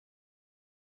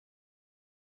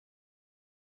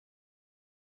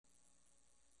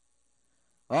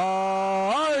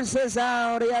Horses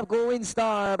out, they have Queen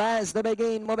Star, as to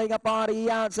begin, moving up on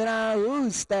the outside now,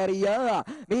 Usteria.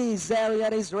 Miss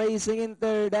Elliott is racing in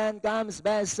third, and comes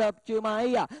best up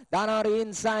Chumaya. Down on the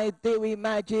inside, TIWI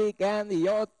Magic and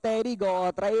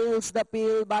Yoterigo trails the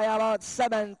field by about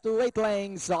 7 to 8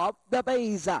 lengths of the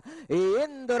pace.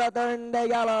 Into the turn they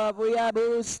gallop, we have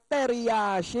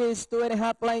Usteria. She's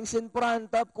 2.5 lengths in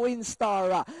front of Queen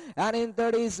Star. And in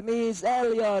third is Miss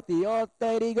Elliott,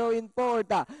 Yoterigo in fourth.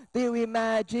 TIWI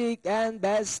Magic and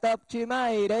Best of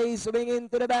Chimay. They swing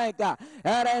into the back. And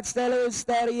that's the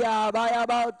Lusteria by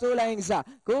about 2 lengths.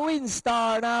 Queen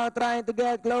Star now trying to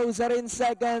get closer in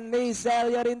second. Miss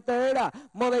Elliott in third.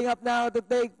 Moving up now to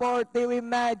take fourth. TIWI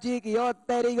Magic,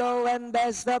 Yoterigo and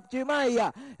Best of Chimay.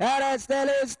 And that's the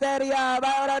Lusteria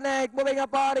by the neck. Moving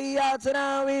up on the outside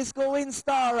now is Queen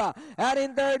Star. And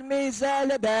in third, Miss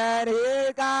Elliott. Then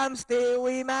here comes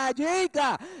TIWI Magic.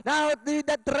 Now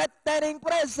the threatening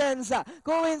presence.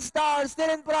 Queen Star still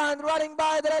in front, running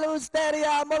by the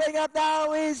Lusteria. Moving up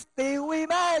now is TIWI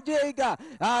Magic.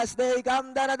 As they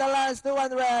come down at the last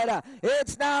 200.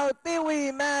 It's now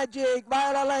TIWI Magic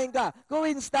by the length.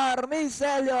 Queen Star, Miss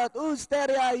Elliott,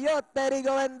 Usteria,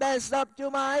 Yoterigo, and Best of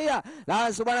Chumaya.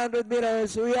 Last 100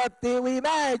 meters, we have TIWI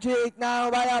Magic now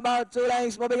by about 2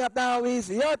 lengths. Moving up now is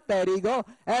Yoterigo.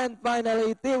 And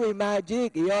finally, TIWI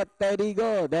Magic,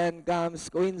 Yoterigo. Then comes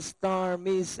Queen Star,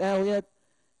 Miss Elliott,